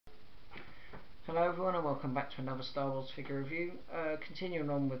Hello everyone and welcome back to another Star Wars figure review. Continuing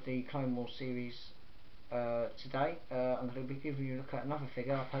on with the Clone Wars series today, I'm going to be giving you a look at another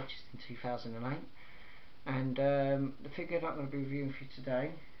figure I purchased in 2008, and the figure that I'm going to be reviewing for you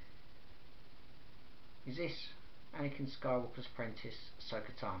today is this, Anakin Skywalker's apprentice,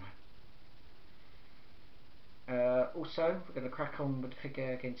 Ahsoka Tano. Also, we're going to crack on with the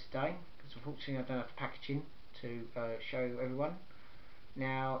figure again today, because unfortunately I don't have the packaging to show everyone.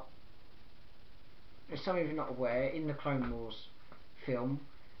 Now, as some of you are not aware, in the Clone Wars film,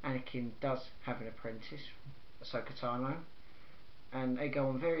 Anakin does have an apprentice, Ahsoka Tano, and they go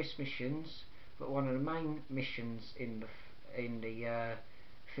on various missions. But one of the main missions in the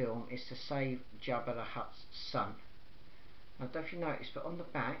film is to save Jabba the Hutt's son. Now, I don't know if you noticed, but on the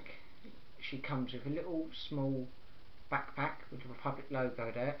back she comes with a little small backpack with the Republic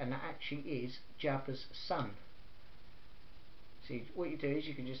logo there, and that actually is Jabba's son. See, what you do is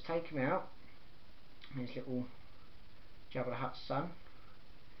you can just take him out. His little Jabba the Hutt's son.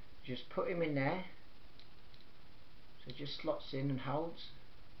 Just put him in there, so it just slots in and holds.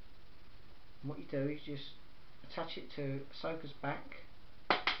 And what you do is just attach it to Ahsoka's back.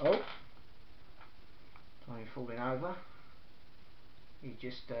 Oh, I'm falling over. You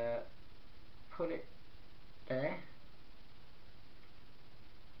just put it there.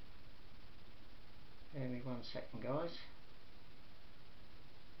 Give me 1 second, guys.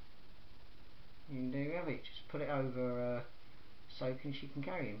 And there you have it. Just put it over Ahsoka and she can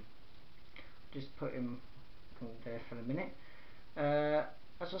carry him. Just put him there for a minute. As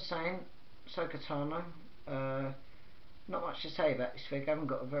I was saying, Ahsoka Tano, not much to say about this figure. I haven't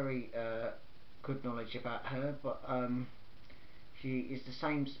got a very good knowledge about her, but she is the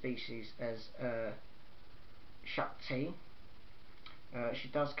same species as Shakti. She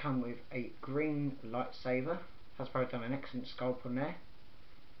does come with a green lightsaber. Hasbro done an excellent sculpt on there.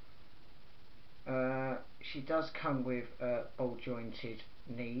 She does come with ball jointed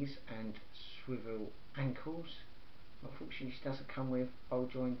knees and swivel ankles. Unfortunately, she doesn't come with ball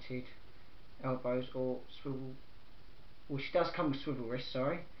jointed elbows or swivel. Well, she does come with swivel wrists,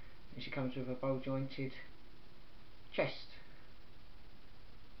 sorry, and she comes with a ball jointed chest.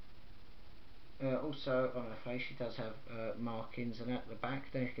 Also on her face she does have markings, and at the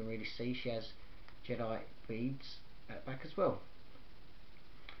back, there you can really see she has Jedi beads at the back as well.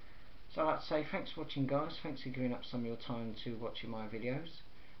 So I'd like to say thanks for watching, guys. Thanks for giving up some of your time to watching my videos,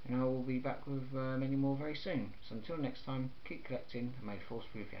 and I will be back with many more very soon. So until next time, keep collecting and may the Force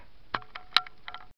be with you.